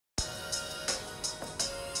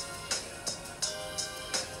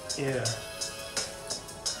Yeah.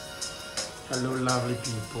 Hello, lovely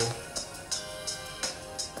people.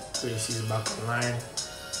 Gracie's back online.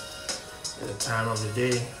 At the time of the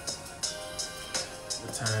day.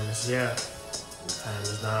 The time is here. The time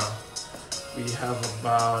is now. We have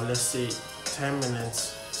about, let's say, 10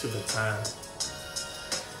 minutes to the time.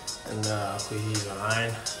 And Gracie's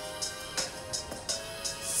online.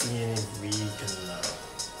 Seeing if we can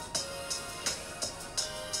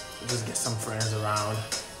just get some friends around.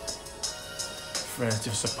 Friends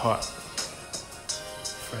to support.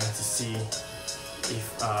 Friends to see if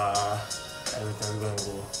everything's going to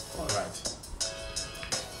go alright.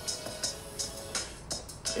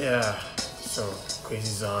 Yeah, so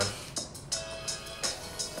Gracie's on.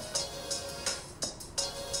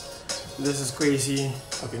 This is Gracie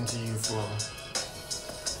talking to you from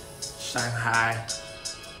Shanghai.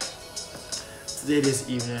 Today, this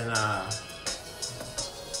evening, I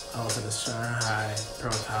was at the Shanghai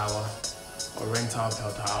Pearl Tower, or Rental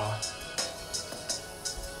Pearl Tower.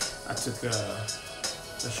 I took a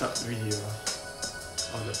short video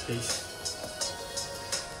of the place.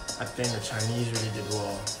 I think the Chinese really did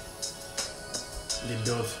well. They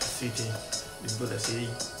built a city. They built a city,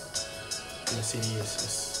 and the city is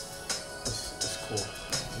cool.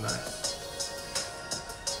 It's nice.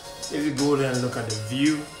 If you go there and look at the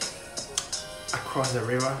view across the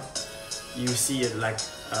river, you see it like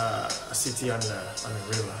a city on the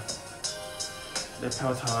river. The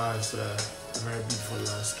Pearl Tower is a very beautiful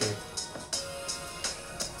landscape.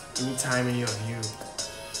 Anytime any of you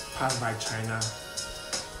pass by China,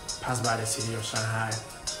 pass by the city of Shanghai,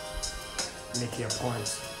 make it a point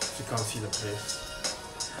to come see the place.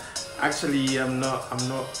 Actually, I'm not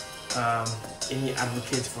any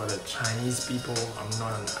advocate for the Chinese people. I'm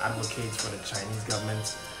not an advocate for the Chinese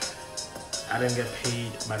government. I don't get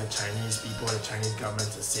paid by the Chinese people or the Chinese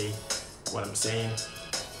government to say what I'm saying.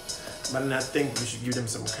 But I think we should give them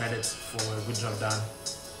some credit for a good job done.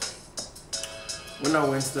 When I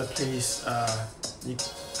went to the place, I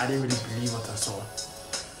didn't really believe what I saw.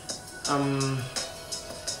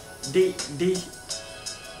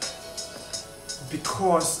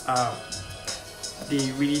 Because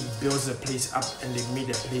they really built the place up and they made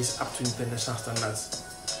the place up to international standards,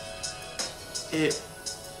 it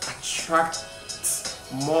attracts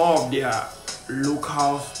more of their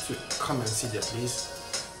locals to come and see the place.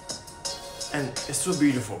 And it's so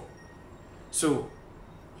beautiful. So,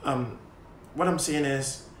 what I'm saying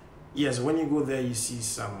is, yes, when you go there, you see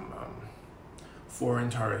some foreign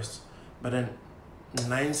tourists, but then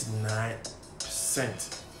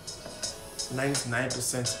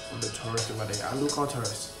 99% of the tourists over there are local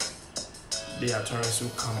tourists. They are tourists who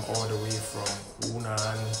come all the way from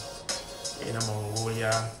Hunan, in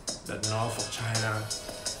Mongolia, the north of China,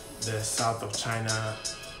 the south of China,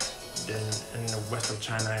 then in the west of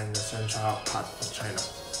China and the central part of China.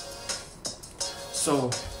 So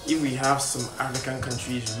if we have some African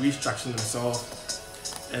countries restructuring themselves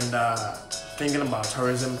and thinking about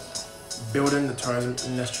tourism, building the tourism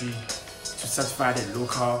industry to satisfy the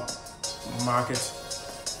local market,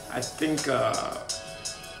 I think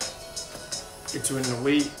it will in a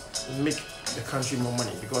way make the country more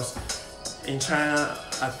money, because in China,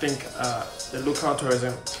 I think the local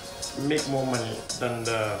tourism make more money than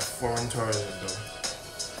the foreign tourism though.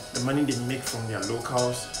 The money they make from their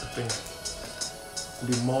locals, I think, will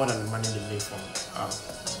be more than the money they make from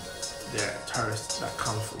their tourists that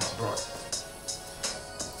come from abroad.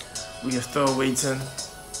 We are still waiting.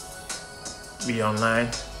 We are online.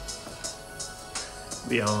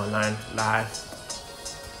 We are online live.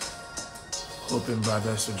 Hoping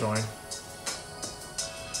brothers to join.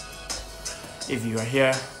 If you are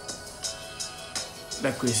here,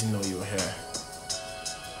 let Gracie know you are here.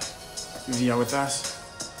 If you are with us,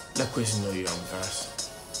 let Gracie know you are with us.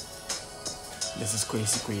 This is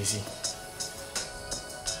Gracie.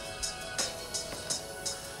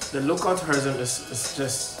 The local tourism is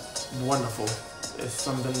just wonderful. It's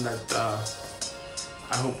something that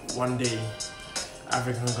I hope one day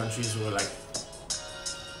African countries will like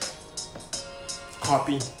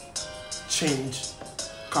copy,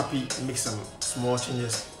 make some small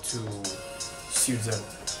changes to suit them.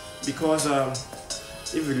 Because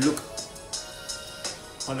if you look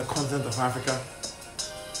on the continent of Africa,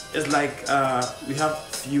 it's like we have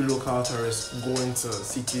few local tourists going to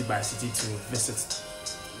city by city to visit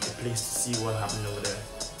the place to see what happened over there.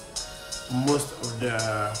 Most of the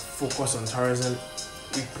focus on tourism,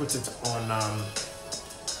 we put it on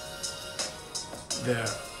the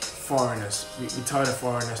foreigners. We tell the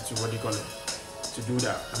foreigners to, to do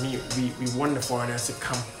that. I mean, we want the foreigners to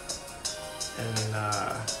come and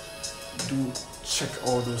do check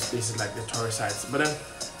all those places like the tourist sites. But then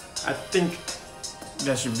I think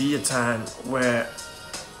there should be a time where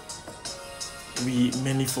we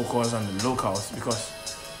mainly focus on the locals, because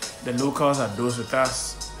the locals are those with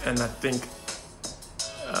us, and I think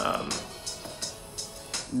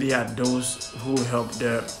they are those who help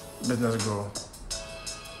their business grow.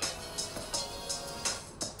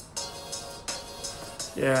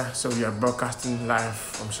 Yeah, so we are broadcasting live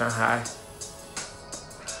from Shanghai.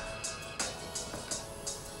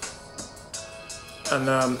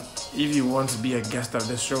 And if you want to be a guest of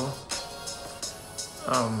this show,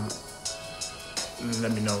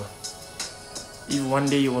 let me know. If one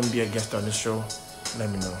day you want to be a guest on the show, let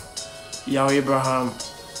me know. Yao Abraham,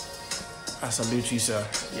 I salute you, sir.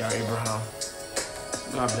 Yao Abraham.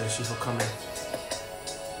 God bless you for coming.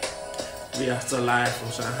 We are still live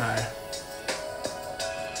from Shanghai.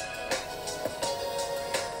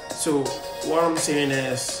 So what I'm saying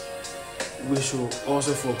is, we should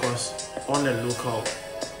also focus on the local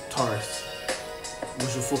tourists. We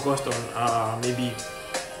should focus on maybe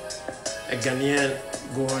a Ghanaian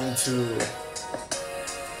going to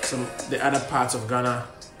the other parts of Ghana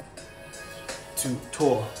to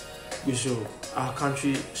tour. Our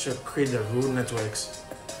country should create the road networks,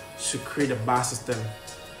 should create a bus system,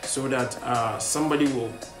 so that somebody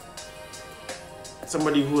who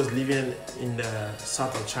is living in the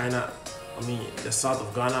south of China, the south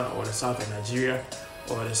of Ghana, or the south of Nigeria,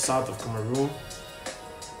 or the south of Cameroon,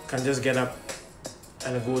 can just get up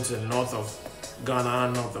and go to the north of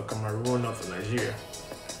Ghana, north of Cameroon, north of Nigeria.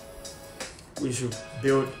 We should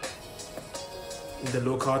build the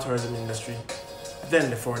local tourism industry, then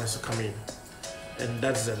the foreigners will come in. And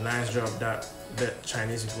that's a nice job that the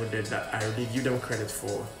Chinese people did that I really give them credit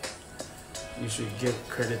for. We should give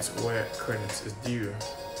credit where credit is due.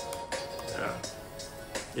 Yeah,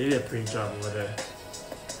 they did a pretty job over there.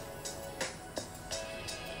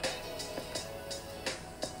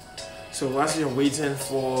 So as you're waiting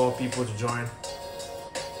for people to join,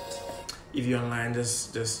 if you're online,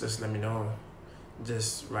 just let me know.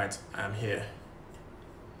 Just write, I'm here.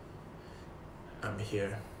 I'm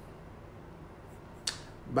here.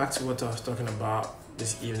 Back to what I was talking about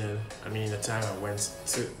this evening. The time I went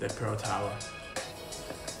to the Pearl Tower.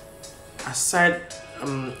 Aside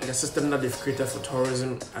the system that they've created for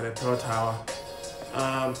tourism at the Pearl Tower,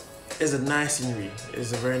 it's a nice scenery.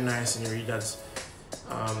 It's a very nice scenery that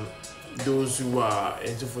those who are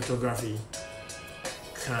into photography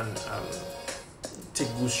can take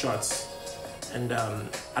good shots and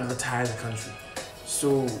advertise the country.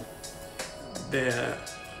 So the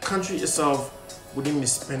country itself wouldn't be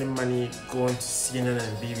spending money going to CNN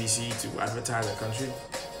and BBC to advertise the country,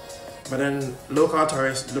 but then local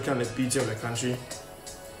tourists looking at the beauty of the country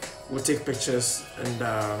will take pictures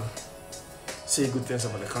and say good things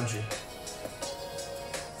about the country.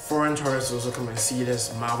 Foreign tourists also come and see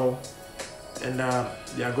this marvel, and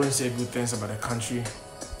they are going to say good things about the country.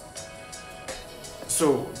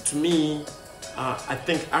 So to me, I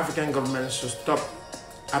think African governments should stop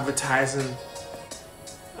advertising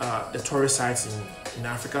the tourist sites in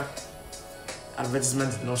Africa. Advertisement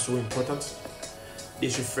is not so important. They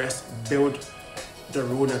should first build the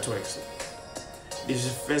road networks. They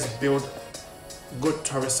should first build good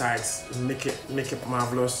tourist sites, make it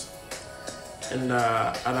marvelous, and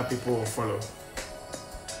other people will follow.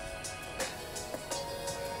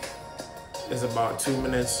 It's about 2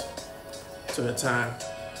 minutes to the time,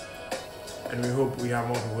 and we hope we have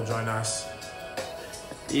more people join us.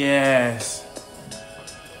 Yes,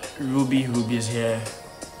 Ruby is here.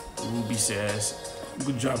 Ruby says,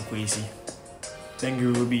 good job, Kwesi. Thank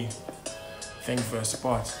you, Ruby. Thank you for your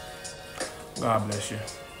support. God bless you.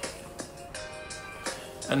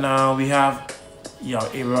 And now we have Yao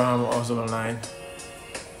Abraham also online.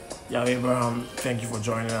 Yao Abraham, thank you for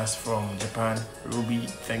joining us from Japan. Ruby,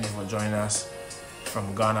 thank you for joining us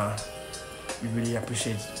from Ghana. We really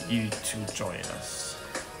appreciate you to join us.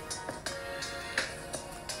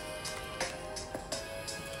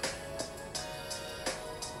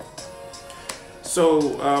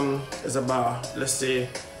 So it's about, let's say,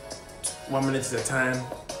 1 minute at a time.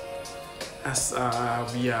 As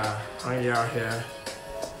we are hanging out here,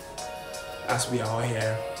 as we are all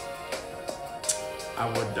here, I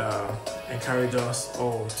would encourage us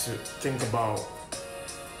all to think about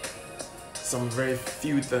some very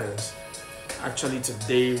few things. Actually,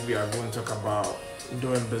 today we are going to talk about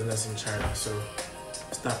doing business in China. So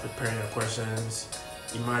start preparing your questions.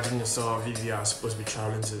 Imagine yourself if you are supposed to be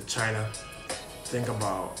traveling to China. Think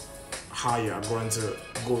about how you are going to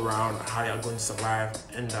go around, how you are going to survive,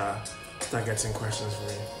 and start getting questions for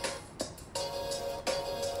me.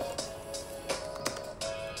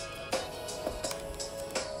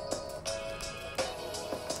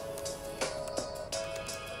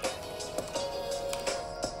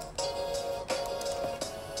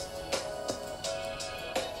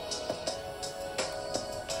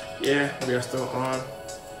 Yeah, we are still on.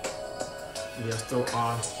 We are still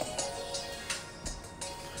on.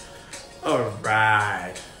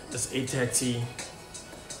 Alright. It's 8:30.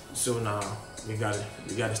 So now we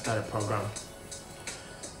gotta start a program.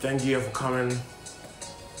 Thank you for coming.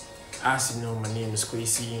 As you know, my name is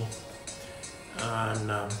Kwesi,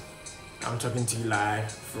 and I'm talking to you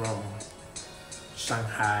live from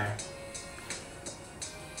Shanghai.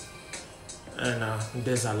 And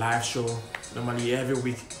there's a live show. Normally every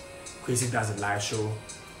week Kwesi does a live show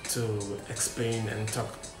to explain and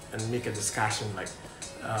talk and make a discussion, like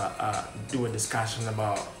do a discussion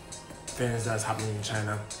about things that's happening in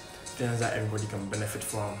China, things that everybody can benefit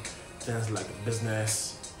from, things like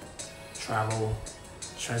business, travel,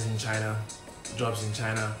 trends in China, jobs in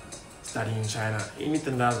China, studying in China,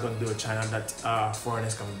 anything that's going to do with China that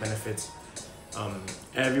foreigners can benefit.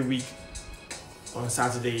 Every week on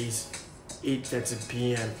Saturdays, 8:30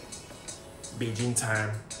 p.m. Beijing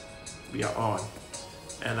time, we are on.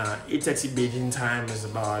 And 8:30 Beijing time is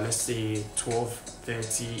about, let's say,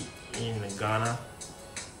 12:30 in Ghana.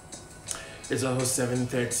 It's also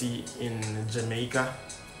 7:30 in Jamaica.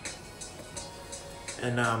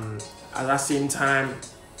 And at that same time,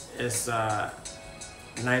 it's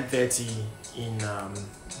 9:30 in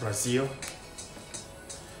Brazil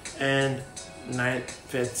and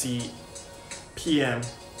 9:30 p.m.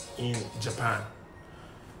 in Japan.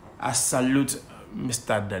 I salute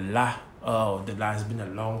Mr. Dela. Oh, Dela, it's been a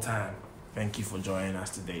long time. Thank you for joining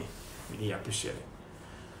us today. Really appreciate it.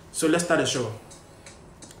 So let's start the show.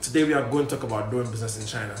 Today we are going to talk about doing business in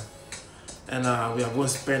China. And we are going to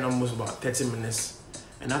spend almost about 30 minutes.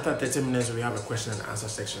 And after 30 minutes, we have a question and answer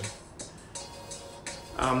section.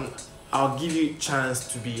 I'll give you a chance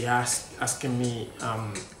to be asking me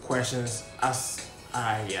questions as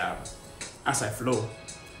I flow,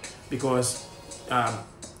 because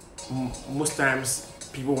most times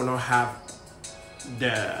people will not have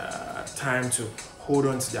the time to hold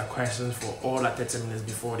on to their questions for all that 30 minutes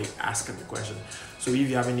before they ask the question. So if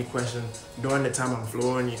you have any question during the time I'm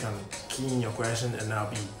flowing, you can key in your question, and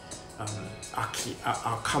I'll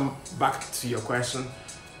come back to your question.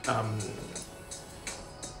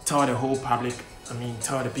 Tell the whole public,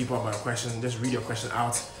 tell the people about your question. Just read your question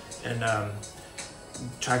out and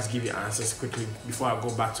try to give you answers quickly before I go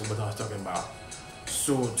back to what I was talking about.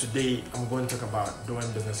 So today I'm going to talk about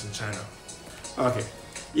doing business in China. Okay,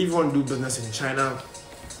 if you want to do business in China,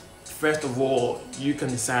 first of all, you can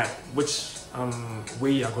decide which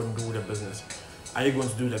way you are going to do the business. Are you going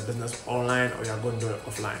to do the business online, or you are going to do it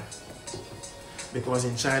offline? Because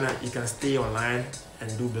in China, you can stay online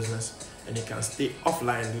and do business, and you can stay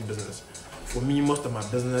offline and do business. For me, most of my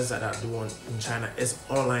business that I do in China is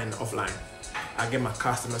online and offline. I get my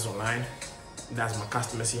customers online. That's my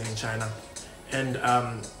customers here in China. And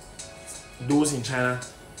those in China,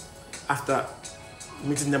 after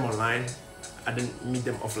meeting them online, I didn't meet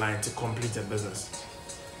them offline to complete their business.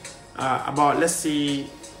 About, let's say,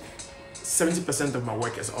 70% of my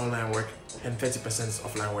work is online work and 30% is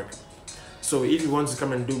offline work. So if you want to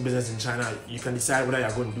come and do business in China, you can decide whether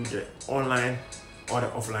you're going to do the online or the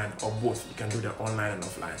offline, or both. You can do the online and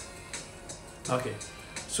offline. Okay,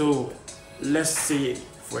 so let's say,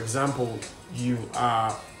 for example, you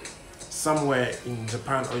are somewhere in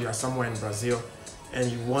Japan or you are somewhere in Brazil and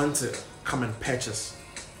you want to come and purchase.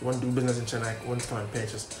 You want to do business in China, you want to come and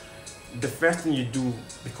purchase. The first thing you do,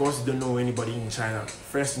 because you don't know anybody in China,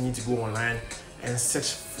 first you need to go online and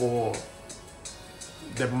search for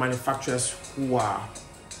the manufacturers who are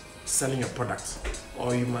selling your products,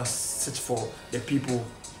 or you must search for the people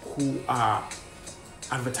who are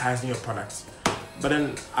advertising your products. But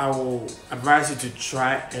then I will advise you to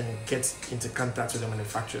try and get into contact with the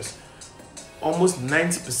manufacturers. Almost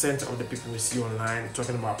 90% of the people we see online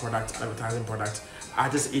talking about products, advertising products, are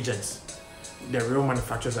just agents. The real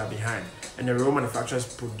manufacturers are behind, and the real manufacturers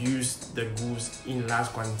produce the goods in large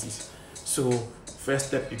quantities. So first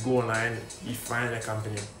step, you go online, you find a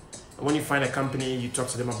company. And when you find a company, you talk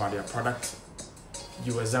to them about their product,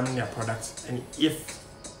 you examine their product, and if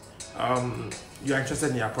you are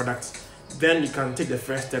interested in their product, then you can take the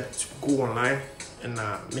first step to go online and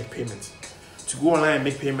make payments. To go online and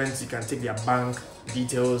make payments, you can take their bank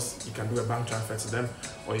details, you can do a bank transfer to them,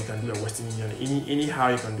 or you can do a Western Union. Anyhow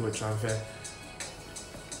you can do a transfer.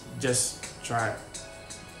 Just try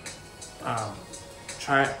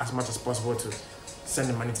as much as possible to send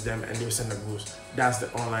the money to them, and they'll send the goods. That's the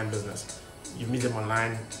online business. You meet them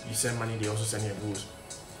online, you send money, they also send you goods.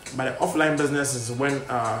 But the offline business is when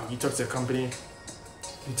you talk to a company,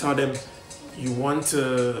 you tell them you want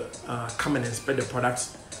to come and inspect the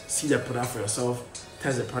products, see the product for yourself,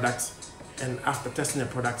 test the product, and after testing the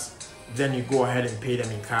product, then you go ahead and pay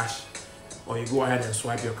them in cash, or you go ahead and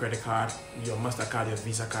swipe your credit card, your MasterCard, your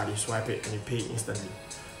Visa card, you swipe it and you pay instantly.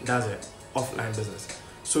 That's it, offline business.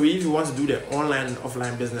 So if you want to do the online and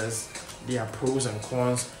offline business, there are pros and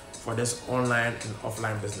cons for this online and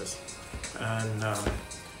offline business. And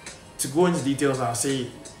to go into details, I'll say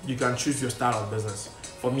you can choose your style of business.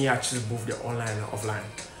 For me, I choose both the online and offline.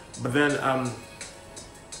 But then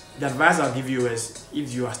the advice I'll give you is,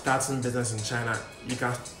 if you are starting business in China, you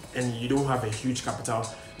can, and you don't have a huge capital,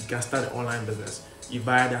 you can start an online business. You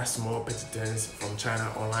buy that small petty things from China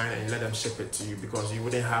online and you let them ship it to you, because you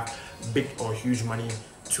wouldn't have big or huge money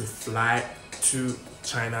to fly to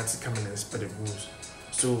China to come and inspect the goods.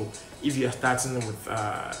 So if you are starting with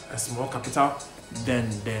a small capital, then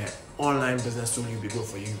the online business will be good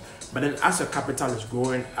for you. But then as your capital is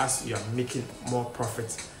growing, as you are making more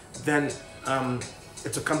profits, then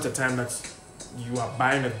it will come to a time that you are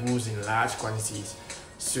buying the goods in large quantities.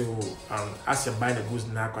 So as you're buying the goods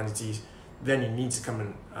in large quantities, then you need to come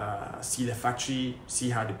and see the factory, see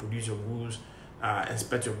how they produce your goods,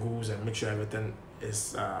 inspect your goods and make sure everything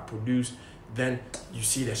is produced. Then you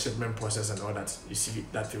see the shipment process and all that. You see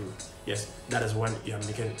that through. Yes, that is when you are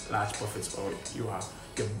making large profits, or you are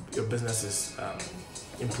your business is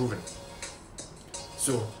improving.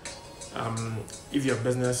 So if your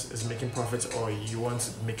business is making profits, or you want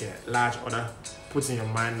to make a large order, put in your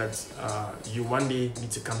mind that you one day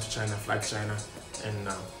need to come to China, fly to China, and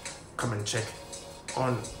come and check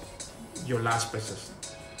on your last purchase.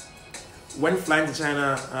 When flying to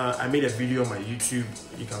China, I made a video on my YouTube.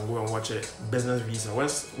 You can go and watch it. Business visa.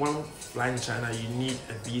 When flying to China, you need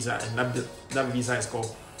a visa, and that visa is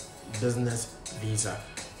called business visa.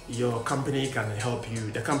 Your company can help you.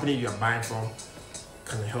 The company you are buying from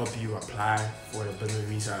can help you apply for the business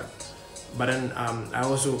visa. But then I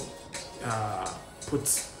also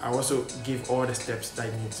give all the steps that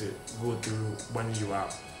you need to go through when you are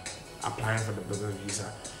applying for the business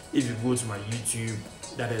visa. If you go to my YouTube,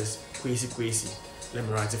 that is Kwesi. Let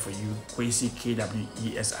me write it for you. Kwesi,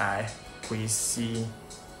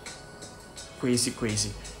 Kwesi,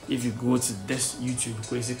 Kwesi. If you go to this YouTube,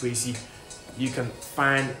 Kwesi, you can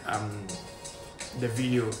find the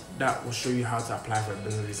video that will show you how to apply for a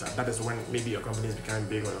business visa. That is when maybe your company is becoming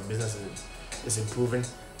big or your business is improving.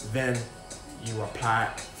 Then you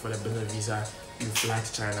apply for the business visa, you fly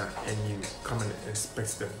to China, and you come and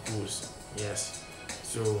inspect the goods. Yes.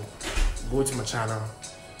 So go to my channel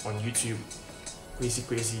on YouTube,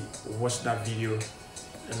 Kwesi, watch that video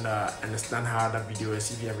and understand how that video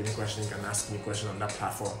is. If you have any question, you can ask me a question on that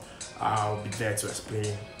platform. I'll be there to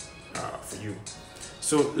explain for you.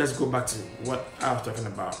 So let's go back to what I was talking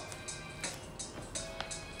about.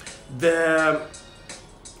 The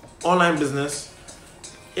online business,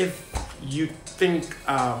 if you think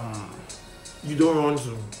you don't want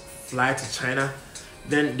to fly to China,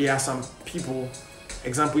 then there are some people.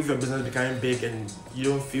 Example, if your business is becoming big and you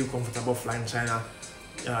don't feel comfortable flying China,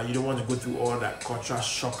 you don't want to go through all that cultural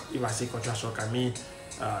shock. If I say cultural shock, I mean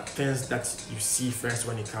things that you see first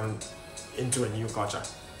when you come into a new culture.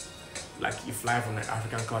 Like you fly from the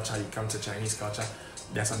African culture, you come to Chinese culture,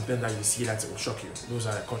 there's some things that you see that will shock you. Those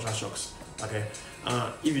are the cultural shocks. Okay.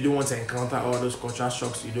 If you don't want to encounter all those cultural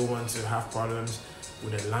shocks, you don't want to have problems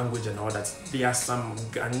with the language and all that, there are some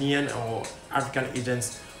Ghanaian or African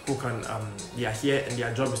agents who can they are here and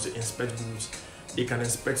their job is to inspect goods. They can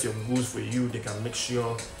inspect your goods for you. They can make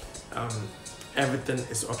sure everything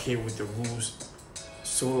is okay with your goods,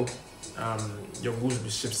 so your goods will be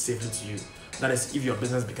shipped safely to you. That is, if your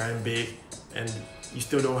business is becoming big and you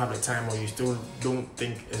still don't have the time, or you still don't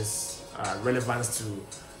think it's relevant to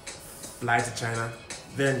fly to China,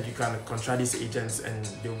 then you can contract these agents and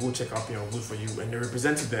they'll go check up your goods for you, and the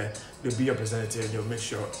representative there, they'll be your representative. They'll make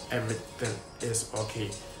sure everything is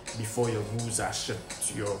okay before your goods are shipped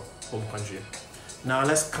to your home country. Now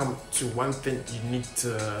let's come to one thing you need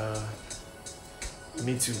to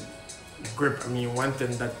grip. I mean, one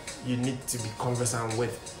thing that you need to be conversant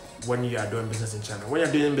with when you are doing business in China. When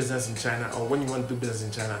you're doing business in China, or when you want to do business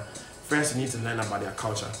in China, first you need to learn about their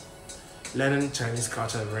culture. Learning Chinese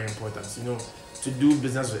culture is very important. You know, to do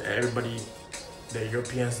business with everybody, the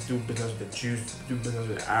Europeans, do business with the Jews, do business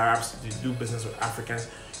with the Arabs, do business with Africans,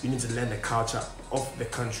 you need to learn the culture of the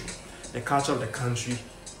country. The culture of the country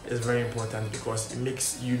is very important because it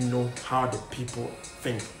makes you know how the people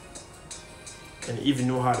think. And if you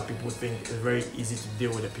know how the people think, it's very easy to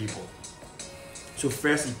deal with the people. So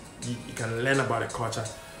first, you can learn about the culture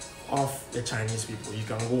of the Chinese people. You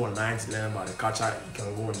can go online to learn about the culture. You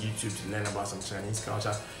can go on YouTube to learn about some Chinese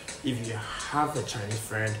culture. If you have a Chinese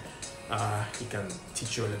friend, he can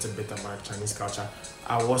teach you a little bit about Chinese culture.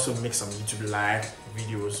 I'll also make some YouTube live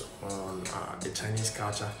videos on the Chinese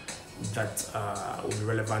culture that will be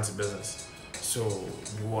relevant to business. So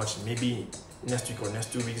you watch. Maybe next week or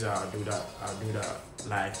next 2 weeks I'll do that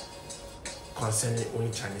live concerning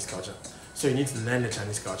only Chinese culture. So you need to learn the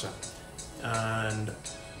Chinese culture, and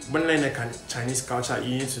when learning the Chinese culture,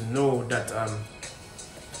 you need to know that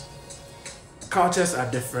cultures are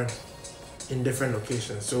different in different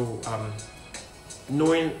locations. So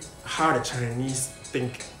knowing how the Chinese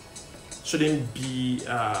think shouldn't be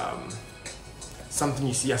something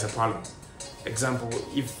you see as a problem. Example,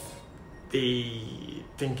 if they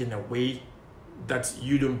think in a way that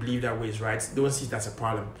you don't believe that way is right, don't see it as a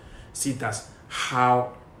problem. See it as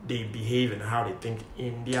how they behave and how they think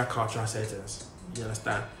in their cultural settings. You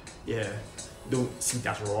understand? Yeah. Don't see it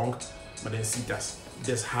as wrong, but then see it as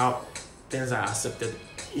this how things are accepted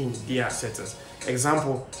in their settings.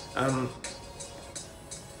 Example,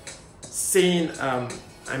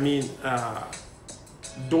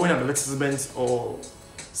 doing advertisements or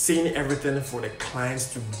saying everything for the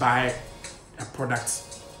clients to buy a product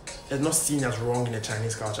is not seen as wrong in the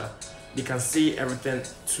Chinese culture. They can say everything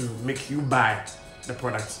to make you buy the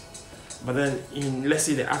product. But then in, let's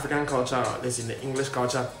say, the African culture, let's say in the English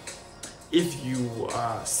culture, if you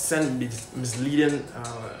send misleading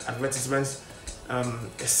advertisements,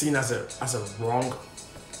 it's seen as a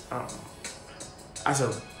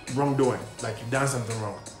wrongdoing, like you've done something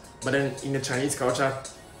wrong. But then in the Chinese culture,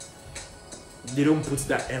 they don't put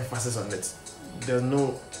that emphasis on it. There's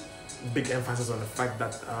no big emphasis on the fact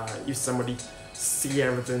that if somebody see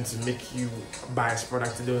everything to make you buy his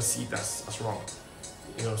product, they don't see it as wrong.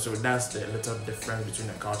 You know, so that's the little difference between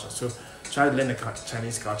the culture. So try to learn the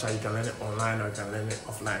Chinese culture. You can learn it online or you can learn it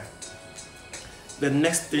offline. The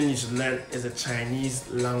next thing you should learn is the Chinese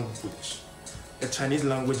language. The Chinese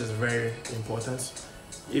language is very important.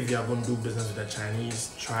 If you are going to do business with the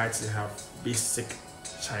Chinese, try to have basic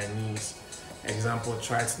Chinese. Example,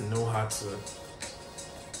 try to know how to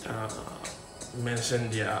mention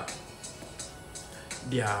their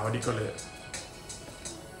what do you call it?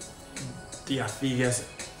 Their figures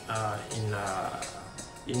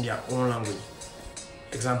in their own language.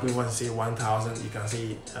 Example, if you want to say 1,000, you can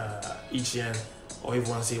say each yen, or if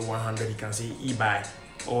you want to say 100, you can say e-buy.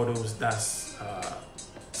 All those, that's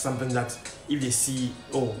something that if they see,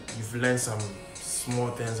 oh, you've learned some small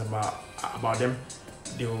things about them,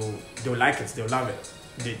 they'll like it, they'll love it,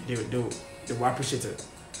 they will appreciate it.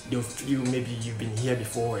 They'll feel maybe you've been here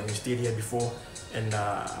before and you stayed here before, and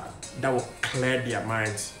that will clear their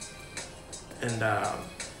minds, and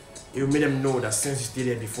it will make them know that since you stayed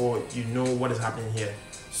here before, you know what is happening here,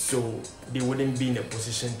 so they wouldn't be in a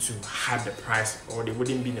position to hike the price, or they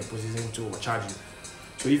wouldn't be in a position to charge you.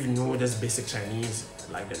 So if you know this basic Chinese,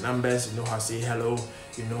 like the numbers, you know how to say hello,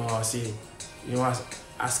 you know how to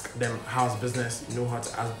ask them how's business, you know how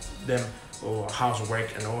to ask them or how's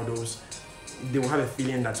work and all those, they will have a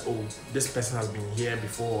feeling that, oh, this person has been here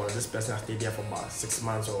before, or this person has stayed there for about 6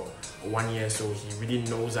 months or 1 year, so he really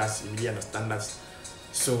knows us, he really understands us.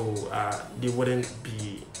 So they wouldn't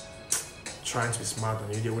be trying to be smart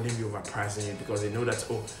on you, they wouldn't be overpricing you, because they know that,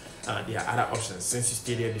 oh, there are other options. Since you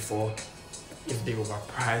stayed there before, if they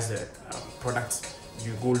overprice the product,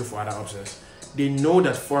 you go look for other options. They know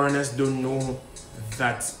that foreigners don't know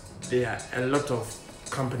that there are a lot of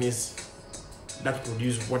companies that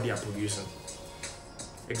produce what they are producing.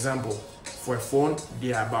 Example, for a phone,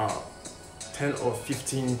 there are about 10 or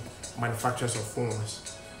 15 manufacturers of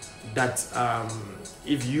phones that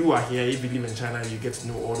if you are here, if you live in China, you get to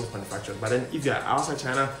know all those manufacturers. But then if you are outside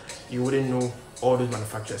China, you wouldn't know all those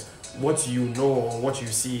manufacturers. What you know or what you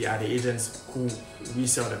see are the agents who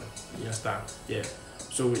resell them. You understand? Yeah.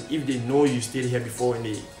 So if they know you stayed here before, and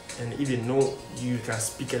if they know you can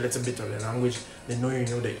speak a little bit of the language, they know you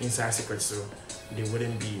know the inside secrets, so they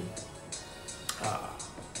wouldn't be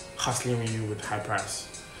hustling you with high price.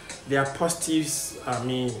 There are positives,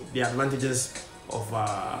 the advantages of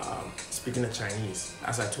speaking the Chinese.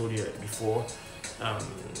 As I told you before,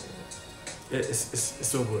 it's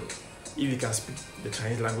so good. If you can speak the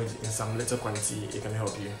Chinese language in some little quantity, it can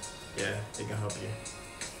help you. Yeah, it can help you.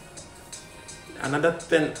 Another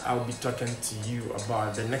thing I'll be talking to you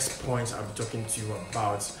about, the next point I'll be talking to you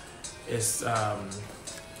about is the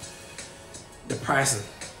pricing.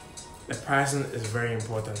 The pricing is very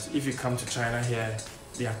important. If you come to China here,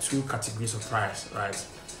 there are two categories of price, right?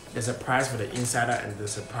 There's a price for the insider and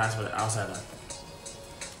there's a price for the outsider.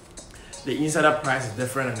 The insider price is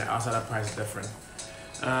different and the outsider price is different.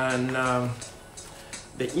 And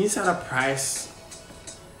the insider price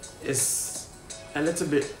is a little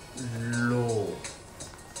bit low.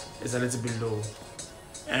 is a little bit low,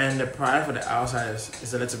 and the price for the outside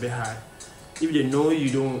is a little bit high. If they know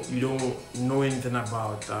you don't know anything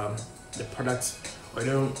about the products, or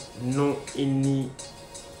you don't know any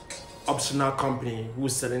optional company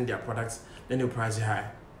who's selling their products, then they'll price it high.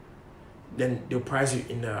 Then they'll price you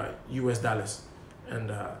in US dollars,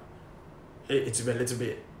 and it's a little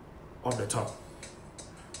bit off the top.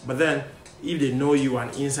 But then if they know you are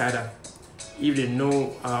an insider, if they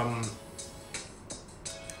know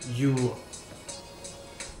you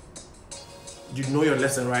know your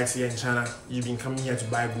left and right here in China, you've been coming here to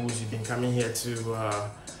buy goods, you've been coming here to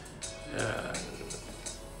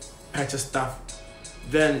purchase stuff,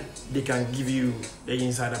 then they can give you the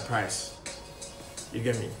insider price. You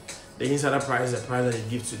get me? The insider price is the price that they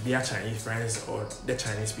give to their Chinese friends or the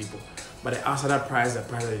Chinese people. But the outsider price is the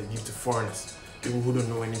price that they give to foreigners, people who don't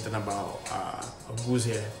know anything about goods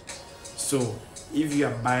here. So if you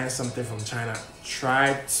are buying something from China,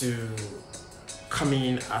 try to come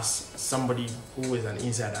in as somebody who is an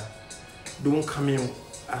insider. Don't come in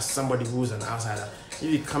as somebody who is an outsider. If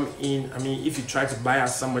you come in, if you try to buy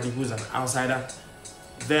as somebody who's an outsider,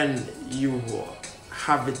 then you will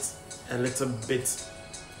have it a little bit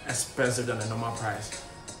expensive than the normal price.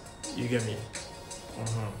 You get me?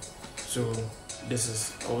 So this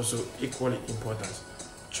is also equally important.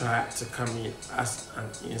 Try to come in as an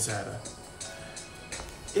insider.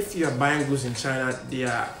 If you are buying goods in China,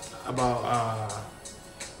 there are about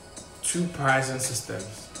two pricing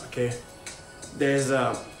systems. Okay, there's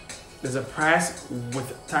a price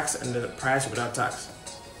with tax and there's a price without tax.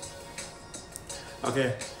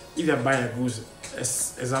 Okay, if you are buying a goods,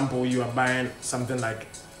 as example, you are buying something like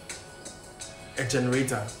a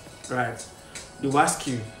generator, right? They will ask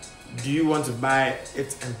you, do you want to buy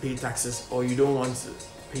it and pay taxes, or you don't want to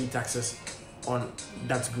pay taxes on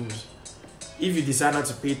that goods? If you decide not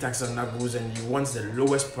to pay taxes on that goods and you want the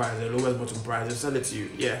lowest price, the lowest bottom price, they'll sell it to you,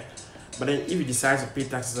 yeah. But then if you decide to pay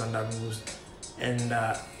taxes on that goods, and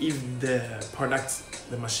if the product,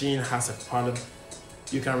 the machine has a problem,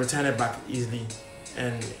 you can return it back easily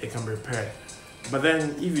and it can be repaired. But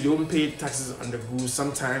then if you don't pay taxes on the goods,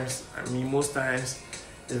 sometimes, most times,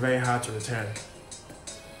 it's very hard to return.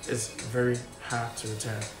 It's very hard to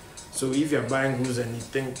return. So if you're buying goods and you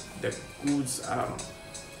think the goods,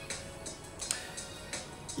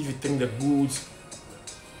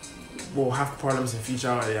 will have problems in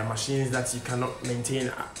future, or there are machines that you cannot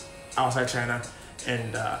maintain outside China,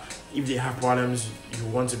 and if they have problems, you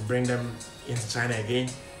want to bring them into China again,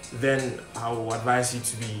 then I will advise you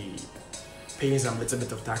to be paying some little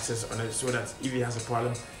bit of taxes on it, so that if it has a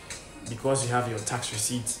problem, because you have your tax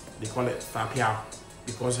receipt, they call it fapiao,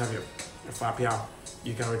 because you have your fapiao,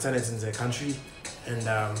 you can return it into the country and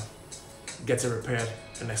get it repaired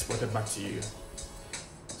and exported back to you.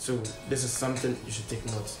 So this is something you should take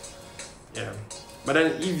note. Yeah. But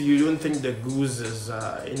then if you don't think the goods is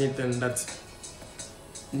anything that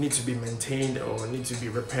needs to be maintained or needs to be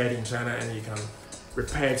repaired in China, and you can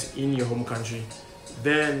repair it in your home country,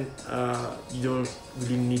 then you don't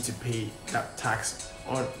really need to pay that tax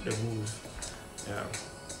on the goods. Yeah.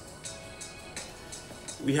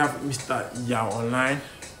 We have Mr. Yao online,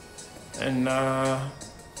 and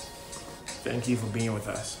thank you for being with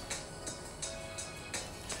us.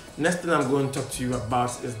 Next thing I'm going to talk to you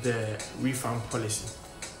about is the refund policy.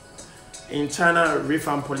 In China,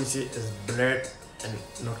 refund policy is blurred and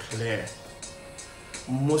not clear.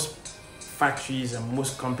 Most factories and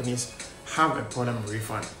most companies have a problem with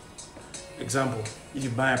refund. Example, if you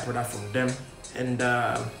buy a product from them and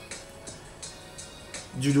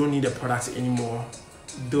you don't need the product anymore,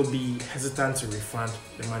 they'll be hesitant to refund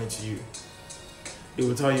the money to you. They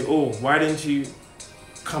will tell you, oh, why didn't you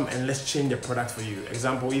come and let's change the product for you.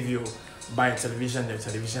 Example, if you buy a television, the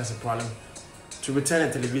television has a problem, to return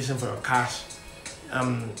a television for your cash,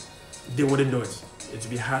 they wouldn't do it. It would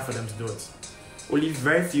be hard for them to do it. Only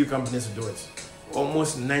very few companies will do it.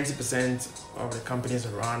 Almost 90% of the companies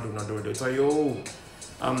around do not do it. They'll tell you, oh,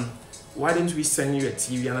 why didn't we send you a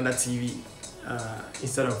TV, another TV,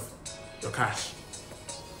 instead of your cash?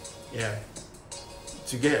 Yeah.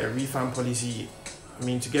 To get a refund policy,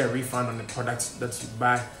 to get a refund on the products that you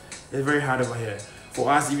buy, it's very hard over here. For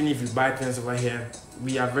us, even if you buy things over here,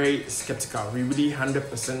 we are very skeptical. We really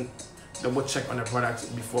 100% double check on the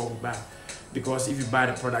product before we buy. Because if you buy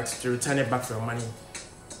the product, to return it back for your money,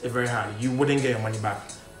 it's very hard. You wouldn't get your money back.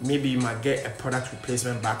 Maybe you might get a product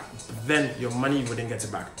replacement back, but then your money, you wouldn't get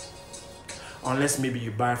it back. Unless maybe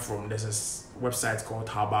you buy from, there's a website called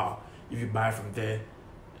Taobao. If you buy from there,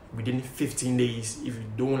 within 15 days, if you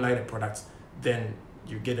don't like the product, then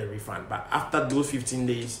you get a refund. But after those 15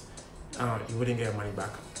 days, you wouldn't get your money back,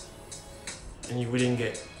 and you wouldn't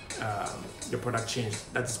get your product changed.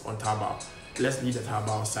 That is on Taobao. Let's leave the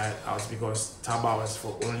Taobao side out because Taobao is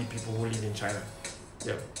for only people who live in China.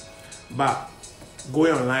 Yeah. But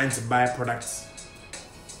going online to buy products,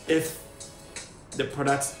 if the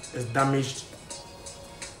product is damaged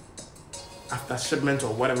after shipment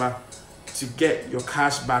or whatever, to get your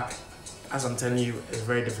cash back, as I'm telling you, is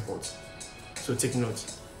very difficult. So take note.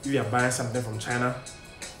 If you are buying something from China,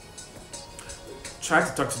 try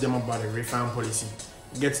to talk to them about the refund policy.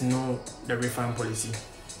 Get to know the refund policy.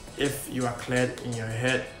 If you are cleared in your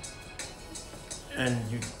head and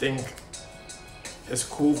you think it's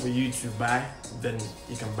cool for you to buy, then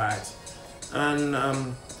you can buy it. And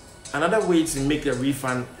another way to make a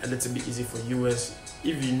refund a little bit easy for you is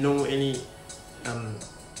if you know any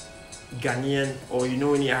Ghanaian or you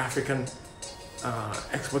know any African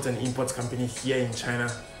export and import company here in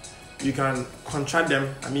China, you can contract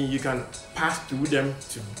them. I mean, you can pass through them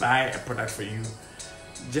to buy a product for you,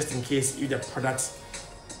 just in case if the product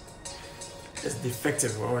is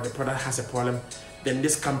defective or the product has a problem, then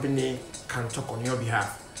this company can talk on your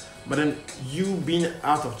behalf. But then you being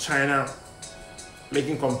out of China,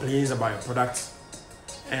 making complaints about your product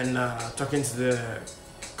and talking to the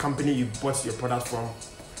company you bought your product from,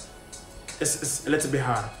 it's a little bit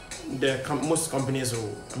hard. Most companies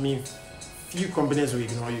will, I mean, few companies will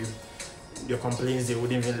ignore you. Your complaints, they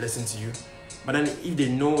wouldn't even listen to you. But then if they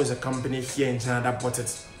know it's a company here in China that bought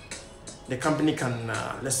it, the company can,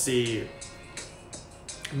 let's say,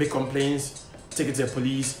 make complaints, take it to the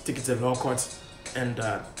police, take it to the law court, and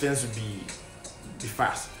things will be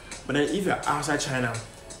fast. But then if you're outside China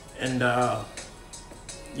and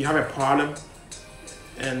you have a problem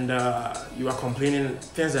and you are complaining,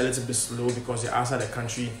 things are a little bit slow because you're outside the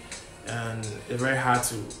country and it's very hard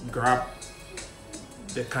to grab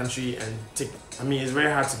the country and it's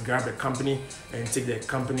very hard to grab the company and take the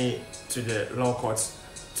company to the law courts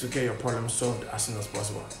to get your problem solved as soon as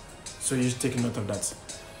possible. So you should take note of that.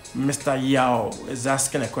 Mr. Yao is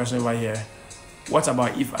asking a question over here. What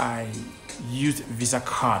about if I use Visa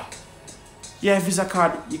card? Yeah, Visa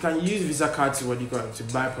card. You can use Visa card to to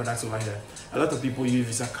buy products over here. A lot of people use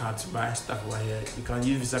Visa card to buy stuff over here. You can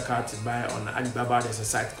use Visa card to buy on Alibaba. There's a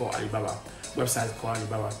site called Alibaba, website called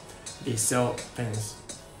Alibaba. They sell things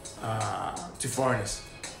to foreigners.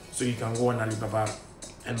 So you can go on Alibaba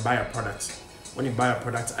and buy a product. When you buy a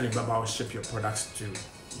product, Alibaba will ship your products to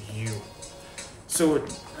you. So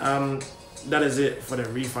that is it for the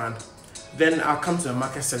refund. Then I'll come to the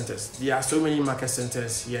market centers. There are so many market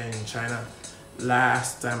centers here in China.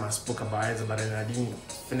 Last time I spoke about it, but then I didn't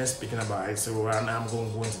finish speaking about it. So now I'm going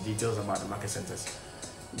to go into details about the market centers.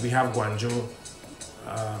 We have Guangzhou.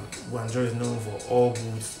 Guangzhou is known for all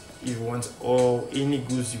goods. If you want any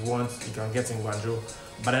goods you want, you can get in Guangzhou.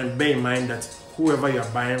 But then bear in mind that whoever you are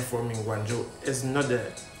buying from in Guangzhou is not the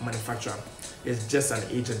manufacturer. It's just an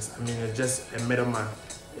agent. I mean, it's just a middleman.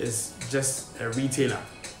 It's just a retailer.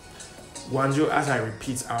 Guangzhou, as I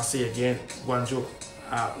repeat, I'll say again, Guangzhou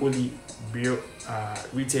are only real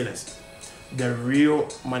retailers. The real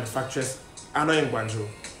manufacturers are not in Guangzhou.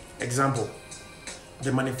 Example,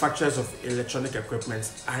 the manufacturers of electronic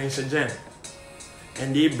equipment are in Shenzhen,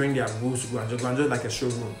 and they bring their goods to Guangzhou. Guangzou is like a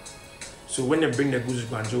showroom. So when they bring their goods to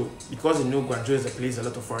Guangzhou, because they know Guangzhou is a place a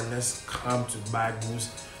lot of foreigners come to buy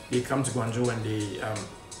goods, they come to Guangzhou and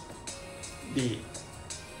they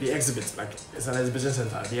exhibit, like it's an exhibition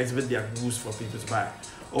center. They exhibit their goods for people to buy.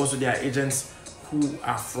 Also, there are agents who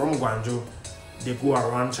are from Guangzhou. They go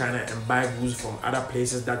around China and buy goods from other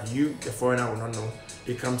places that you, the foreigner, will not know.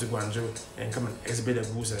 They come to Guangzhou and come and exhibit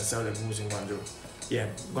the goods and sell the goods in Guangzhou. Yeah,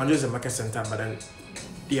 Guangzhou is a market center, but then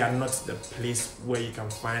they are not the place where you can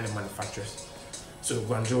find the manufacturers. So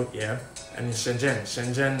Guangzhou, yeah, and in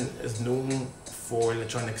Shenzhen is known for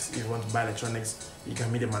electronics. If you want to buy electronics, you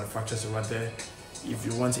can meet the manufacturers over there. If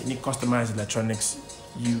you want any customized electronics,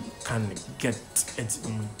 you can get it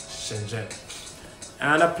in Shenzhen.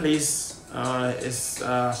 Another place is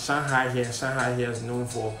Shanghai here. Shanghai here is known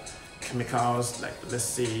for chemicals, like let's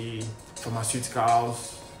say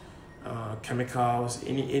pharmaceuticals, chemicals,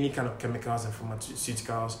 any kind of chemicals and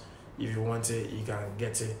pharmaceuticals. If you want it, you can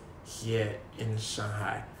get it here in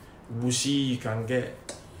Shanghai. Wuxi, you can get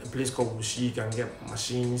a place called Wuxi, you can get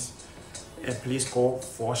machines. A place called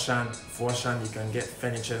Foshan, you can get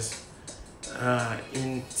furnitures.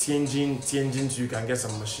 In Tianjin too, you can get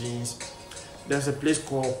some machines. There's a place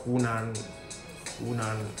called Hunan,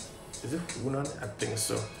 is it Hunan? I think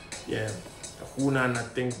so. Yeah, Hunan, I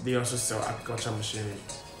think they also sell agriculture machinery.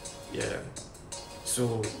 Yeah,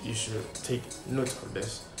 so you should take note of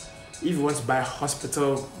this. If you want to buy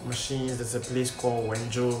hospital machines, there's a place called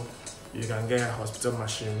Wenzhou. You can get hospital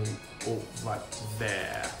machinery over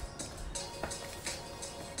there.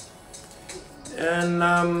 And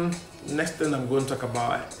next thing I'm going to talk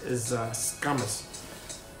about is scammers.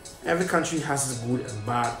 Every country has its good and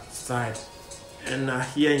bad side, and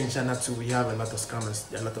here in China too, we have a lot of scammers.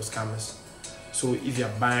 There are a lot of scammers. So if you're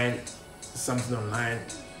buying something online,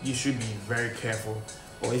 you should be very careful.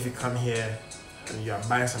 Or if you come here and you are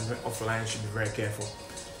buying something offline, you should be very careful.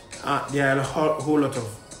 There are a whole lot of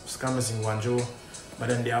scammers in Guangzhou, but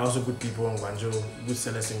then there are also good people in Guangzhou, good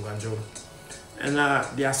sellers in Guangzhou. And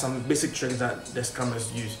there are some basic tricks that the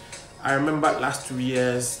scammers use. I remember last 2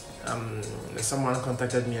 years, someone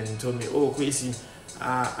contacted me and he told me, "Oh, Kwesi,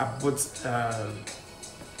 I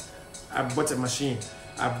bought a machine.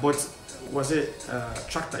 Was it a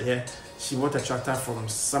tractor? Yeah, she bought a tractor from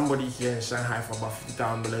somebody here in Shanghai for about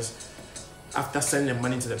 $50,000. After sending the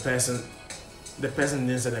money to the person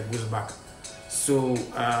didn't send the goods back. So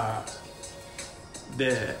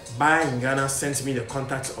the buyer in Ghana sent me the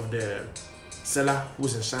contact of the seller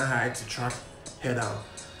who's in Shanghai to track her down.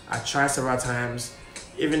 I tried several times.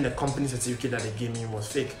 Even the company certificate that they gave me was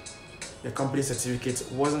fake. The company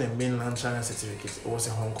certificate wasn't a mainland China certificate, it was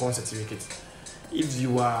a Hong Kong certificate.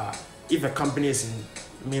 If a company is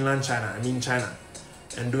in mainland China, China,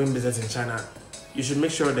 and doing business in China, you should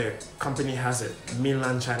make sure the company has a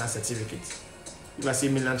mainland China certificate. If I say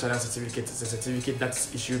mainland China certificate, it's a certificate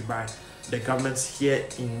that's issued by the government here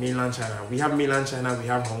in mainland China. We have mainland China, we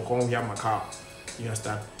have Hong Kong, we have Macau. You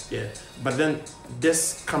understand? Yeah. But then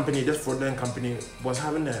this fraudulent company was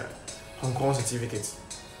having a Hong Kong certificate,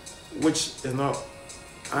 which is not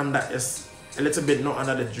under, is a little bit not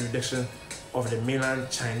under the jurisdiction of the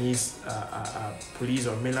mainland Chinese police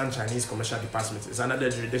or mainland Chinese commercial department. It's under the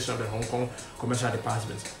jurisdiction of the Hong Kong commercial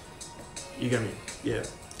department. You get me? Yeah.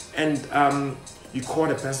 And you call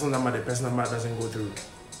the personal number doesn't go through.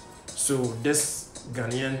 So this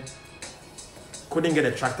Ghanaian couldn't get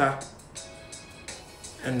a tractor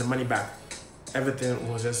and the money back. Everything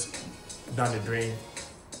was just down the drain.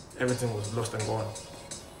 Everything was lost and gone.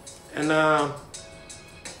 And I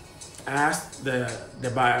asked the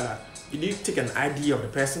buyer, did you take an ID of the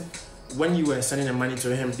person? When you were sending the money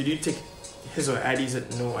to him, did you take his or her ID? He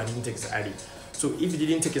said, no, I didn't take his ID. So if you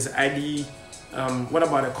didn't take his ID, what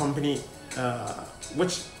about the company?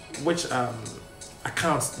 Which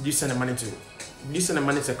accounts did you send the money to? Did you send the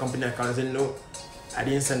money to a company account? I said, no, I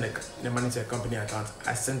didn't send the money to a company account.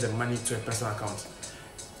 I sent the money to a personal account.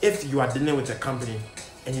 If you are dealing with a company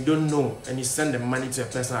and you don't know and you send the money to a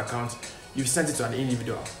personal account, you've sent it to an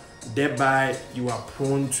individual. Thereby, you are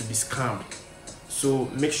prone to be scammed. So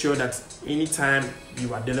make sure that anytime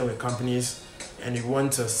you are dealing with companies and you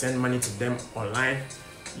want to send money to them online,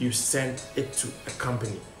 you send it to a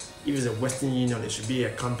company. If it's a Western Union, it should be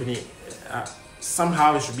a company.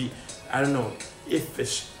 Somehow it should be, I don't know, if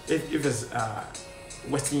it's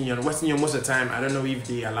Western Union most of the time, I don't know if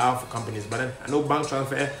they allow for companies, but then I know bank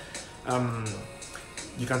transfer,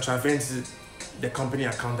 you can transfer into the company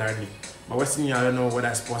account directly. But Western Union, I don't know whether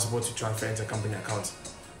it's possible to transfer into a company account.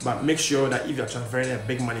 But make sure that if you're transferring a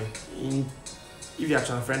big money,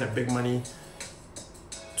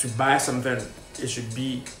 to buy something, it should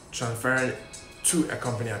be transferring to a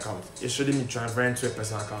company account. It shouldn't be transferring to a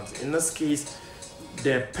personal account. In this case,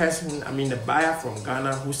 the buyer from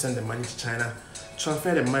Ghana who sent the money to China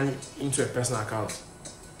transferred the money into a personal account,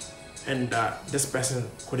 and this person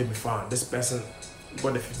couldn't be found. This person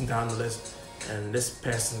got the $15,000 and this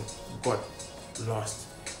person got lost.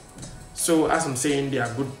 So as I'm saying, there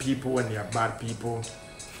are good people and there are bad people.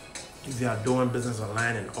 If you are doing business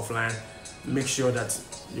online and offline, make sure that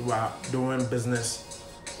you are doing business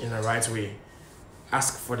in the right way.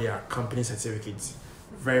 Ask for their company certificates,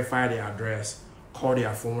 verify their address, call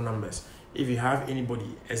their phone numbers. If you have anybody,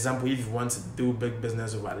 example, if you want to do big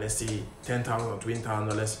business over, let's say $10,000 or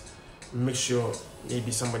 $20,000, make sure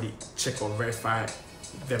maybe somebody check or verify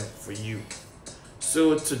them for you.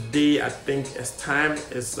 So today, I think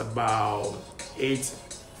it's about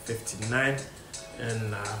 8:59,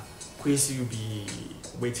 and Kwesi will be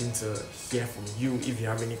waiting to hear from you. If you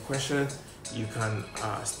have any questions, you can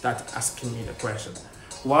start asking me the question.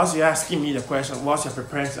 Whilst you're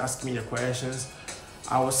preparing to ask me the questions,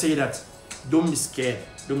 I will say that don't be scared.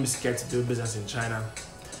 Don't be scared to do business in China.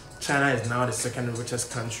 China is now the second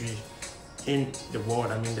richest country in the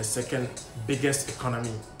world. The second biggest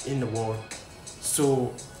economy in the world.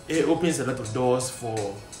 So it opens a lot of doors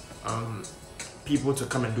for people to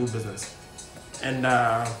come and do business. And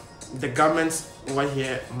the government over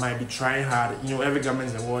here might be trying hard. Every government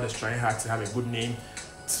in the world is trying hard to have a good name,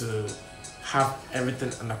 to have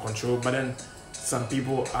everything under control. But then some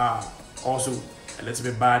people are also a little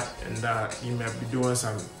bit bad, and you might be doing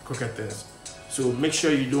some crooked things. So make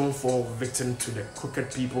sure you don't fall victim to the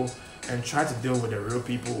crooked people and try to deal with the real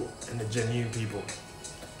people and the genuine people.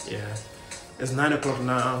 Yeah, it's 9 o'clock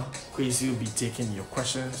now. Kwesi will be taking your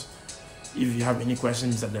questions. If you have any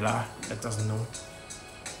questions, Mr. Dela, let us know.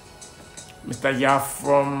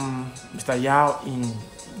 Mr. Yao in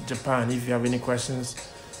Japan, if you have any questions,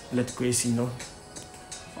 let Kwesi know.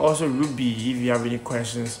 Also, Ruby, if you have any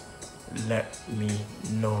questions, let me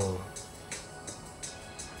know.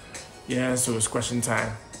 Yeah, so it's question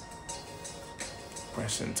time.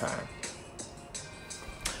 Question time.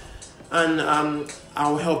 And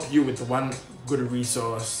I'll help you with one good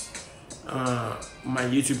resource. My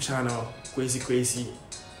YouTube channel, Kwesi,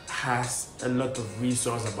 has a lot of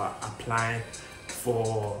resources about applying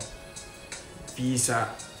for visa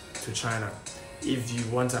to China. If you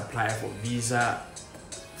want to apply for visa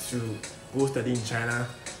to go study in China,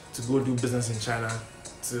 to go do business in China,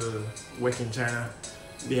 to work in China,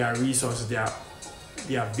 there are resources, there are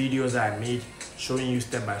videos that I made showing you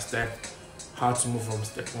step by step how to move from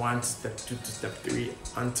step 1 to step 2 to step 3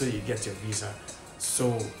 until you get your visa.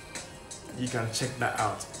 So you can check that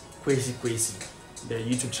out. Kwesi. The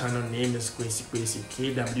YouTube channel name is Kwesi,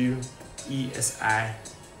 KWESI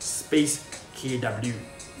space KWESY.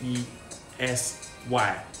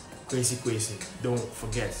 Kwesi. Don't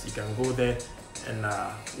forget, you can go there and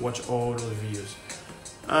watch all those videos.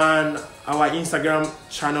 And our Instagram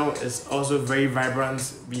channel is also very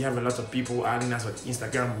vibrant. We have a lot of people adding us on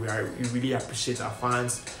Instagram. We really appreciate our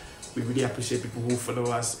fans. We really appreciate people who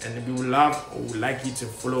follow us, and we would like you to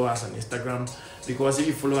follow us on Instagram, because if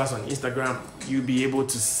you follow us on Instagram, you'll be able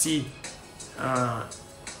to see our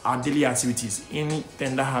daily activities.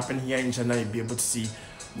 Anything that happens here in China, you'll be able to see,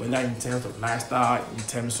 whether in terms of lifestyle, in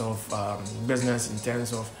terms of business, in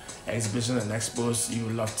terms of exhibition and expos.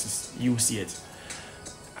 You see it.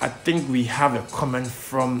 I think we have a comment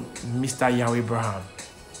from Mr. Yahweh Abraham.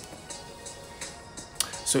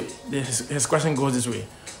 So his question goes this way.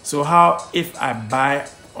 So how if I buy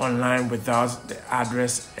online without the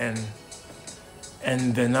address and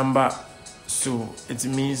the number, so it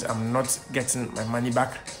means I'm not getting my money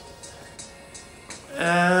back?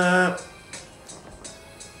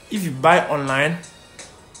 If you buy online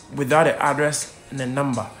without the address and the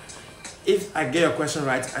number, if I get your question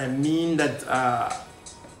right, I mean that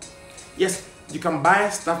yes, you can buy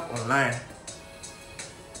stuff online.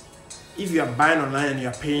 If you are buying online and you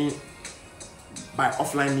are paying by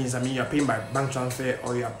offline means, I mean you are paying by bank transfer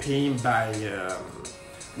or you are paying by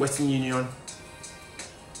Western Union.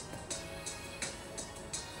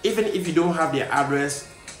 Even if you don't have their address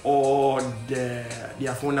or their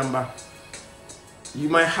phone number, you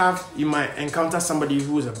might encounter somebody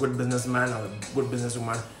who is a good businessman or a good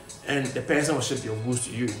businesswoman, and the person will ship your goods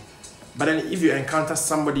to you. But then if you encounter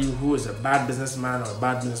somebody who is a bad businessman or a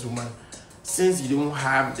bad businesswoman, since you don't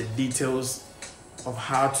have the details of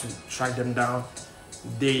how to track them down,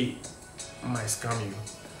 they might scam you.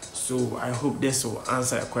 So I hope this will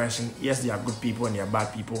answer your question. Yes, there are good people and there are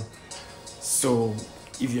bad people. So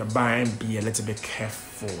if you're buying, be a little bit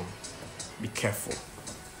careful. Be careful.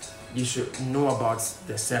 You should know about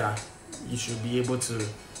the seller. You should be able to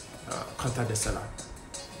contact the seller.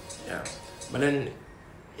 Yeah. But then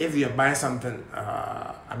if you're buying something,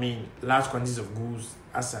 large quantities of goods,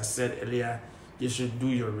 as I said earlier, you should do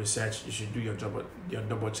your research. You should do your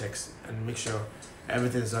double checks and make sure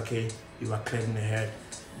everything is okay. You are clear in the head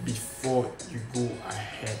before you go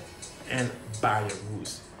ahead and buy your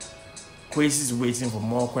goods. Kwesi is waiting for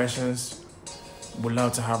more questions. Would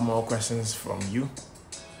love to have more questions from you.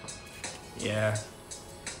 Yeah.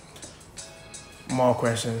 More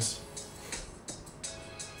questions.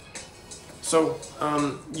 So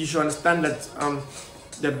you should understand that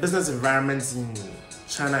the business environment in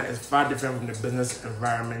China is far different from the business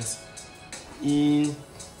environment in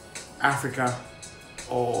Africa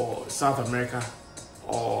or South America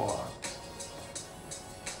or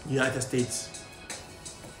United States.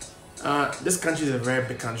 This country is a very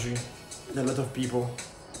big country. There are a lot of people.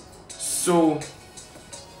 So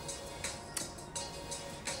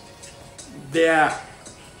there are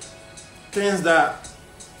things that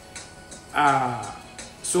are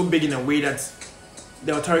so big in a way that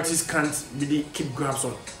the authorities can't really keep grabs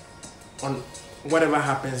on whatever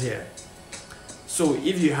happens here. So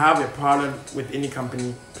if you have a problem with any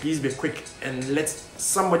company, please be quick and let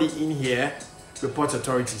somebody in here report to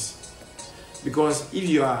authorities. Because if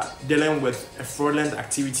you are dealing with a fraudulent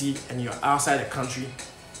activity and you're outside the country,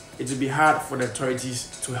 it will be hard for the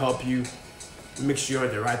authorities to help you make sure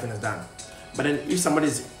the right thing is done. But then if somebody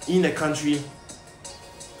is in the country,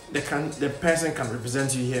 the person can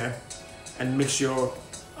represent you here and make sure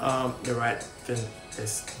the right thing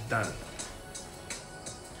is done.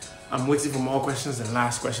 I'm waiting for more questions. And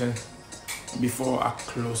last question, before I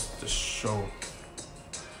close the show.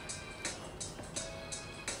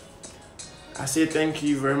 I say thank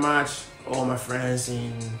you very much, all my friends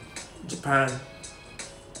in Japan.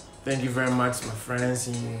 Thank you very much, my friends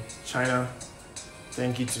in China.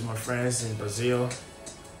 Thank you to my friends in Brazil.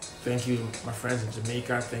 Thank you, my friends in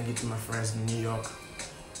Jamaica. Thank you to my friends in New York.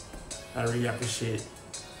 I really appreciate it.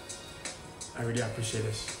 I really appreciate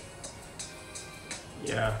this.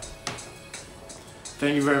 Yeah.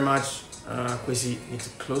 Thank you very much. Kwesi, need to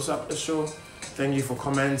close up the show. Thank you for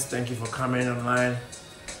comments. Thank you for coming online.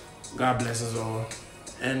 God bless us all.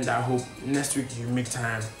 And I hope next week you make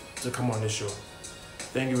time to come on the show.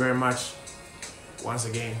 Thank you very much. Once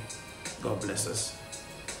again, God bless us.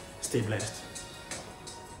 Stay blessed.